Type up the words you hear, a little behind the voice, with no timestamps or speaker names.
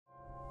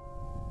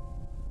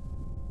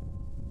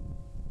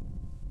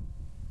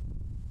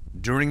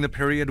During the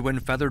period when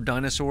feathered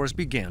dinosaurs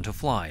began to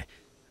fly,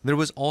 there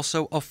was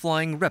also a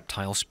flying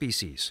reptile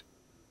species.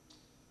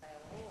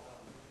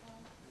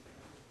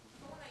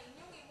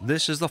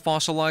 This is the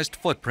fossilized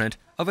footprint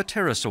of a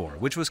pterosaur,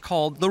 which was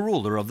called the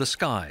ruler of the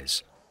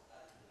skies.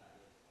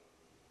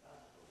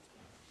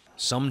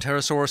 Some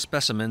pterosaur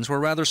specimens were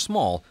rather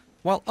small,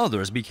 while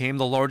others became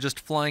the largest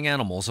flying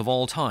animals of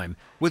all time,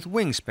 with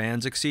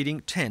wingspans exceeding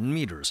 10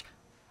 meters.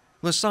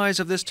 The size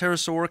of this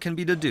pterosaur can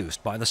be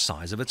deduced by the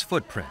size of its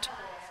footprint.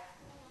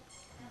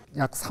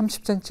 약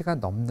 30cm가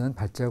넘는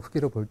발자국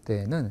크기로 볼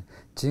때에는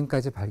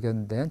지금까지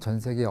발견된 전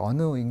세계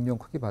어느 익룡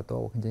크기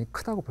봐도 굉장히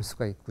크다고 볼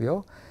수가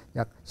있고요.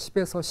 약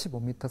 10에서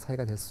 15m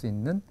사이가 될 수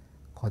있는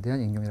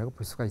거대한 익룡이라고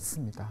볼 수가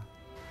있습니다.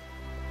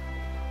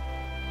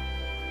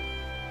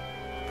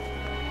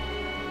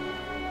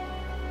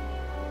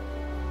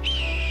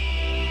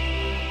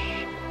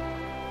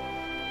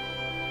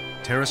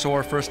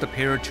 Pterosaur first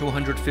appeared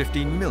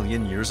 250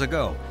 million years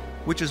ago,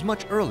 which is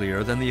much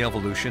earlier than the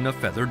evolution of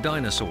feathered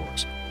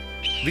dinosaurs.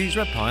 These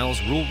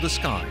reptiles ruled the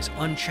skies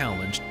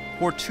unchallenged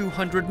for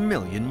 200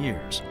 million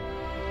years.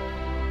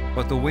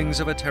 But the wings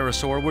of a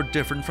pterosaur were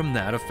different from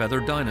that of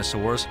feathered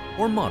dinosaurs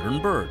or modern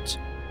birds.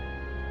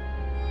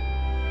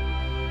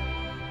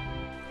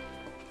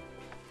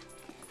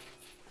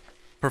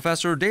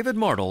 Professor David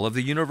Martle of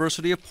the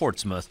University of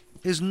Portsmouth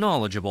is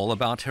knowledgeable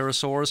about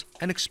pterosaurs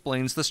and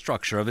explains the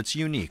structure of its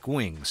unique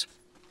wings.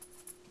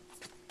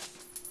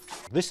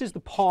 This is the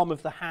palm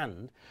of the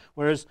hand,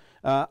 whereas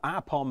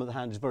our palm of the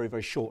hand is very,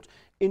 very short.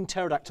 In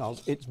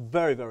pterodactyls, it's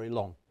very, very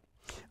long.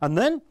 And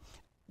then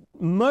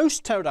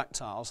most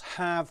pterodactyls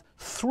have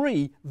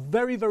three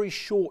very, very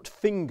short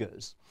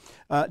fingers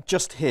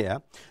just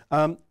here.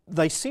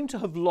 They seem to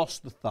have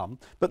lost the thumb,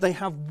 but they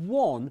have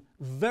one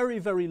very,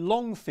 very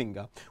long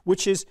finger,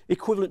 which is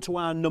equivalent to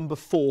our number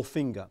 4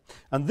 finger.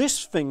 And this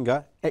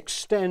finger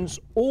extends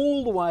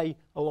all the way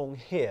along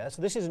here.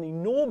 So this is an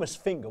enormous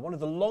finger, one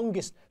of the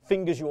longest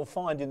fingers you'll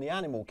find in the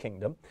animal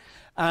kingdom.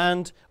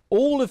 And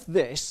all of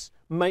this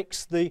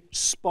makes the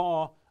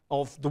spar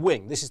of the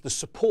wing. This is the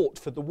support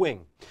for the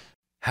wing.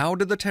 How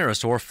did the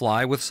pterosaur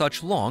fly with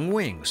such long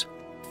wings?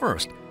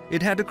 First,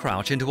 it had to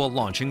crouch into a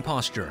launching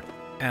posture,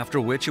 after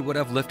which it would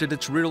have lifted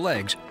its rear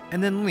legs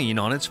and then lean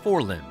on its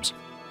forelimbs.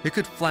 It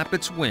could flap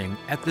its wing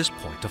at this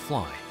point to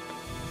fly.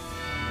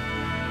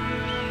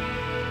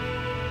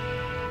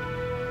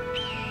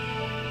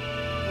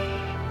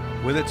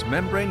 With its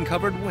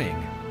membrane-covered wing,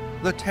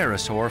 the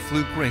pterosaur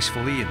flew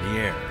gracefully in the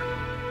air.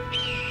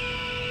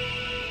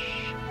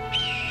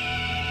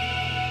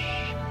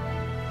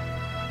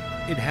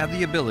 It had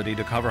the ability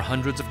to cover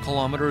hundreds of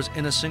kilometers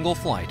in a single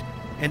flight,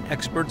 and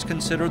experts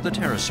consider the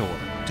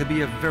pterosaur to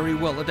be a very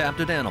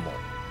well-adapted animal,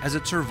 as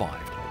it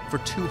survived for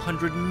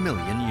 200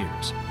 million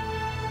years.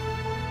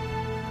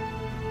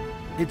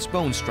 Its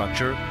bone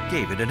structure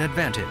gave it an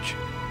advantage.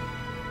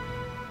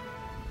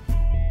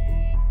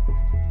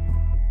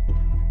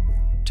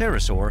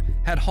 Pterosaur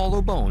had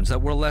hollow bones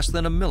that were less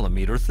than a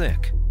millimeter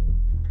thick.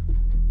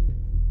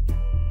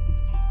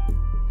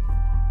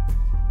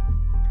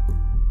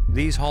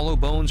 These hollow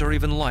bones are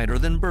even lighter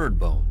than bird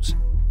bones.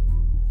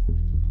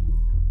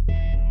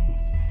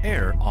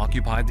 Air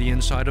occupied the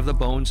inside of the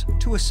bones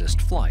to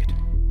assist flight.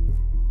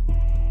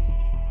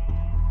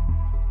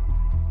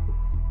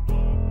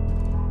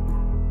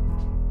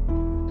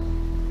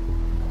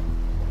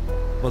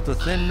 But the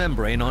thin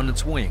membrane on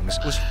its wings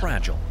was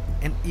fragile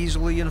and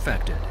easily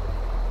infected.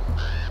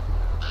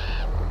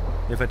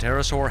 If a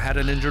pterosaur had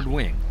an injured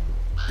wing,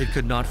 it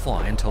could not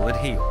fly until it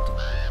healed.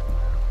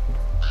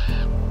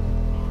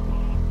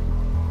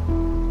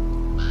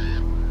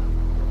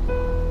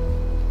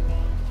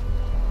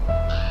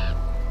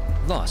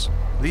 Thus,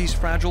 these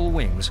fragile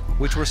wings,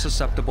 which were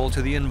susceptible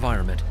to the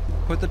environment,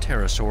 put the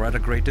pterosaur at a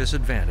great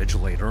disadvantage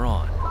later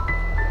on.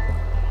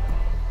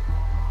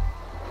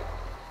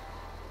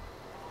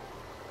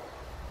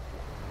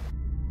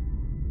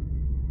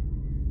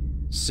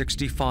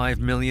 "65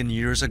 million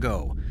years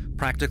ago,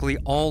 practically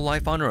all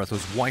life on Earth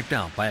was wiped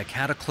out by a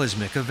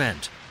cataclysmic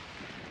event.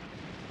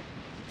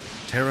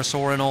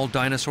 Pterosaur and all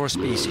dinosaur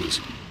species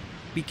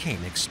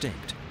became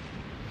extinct.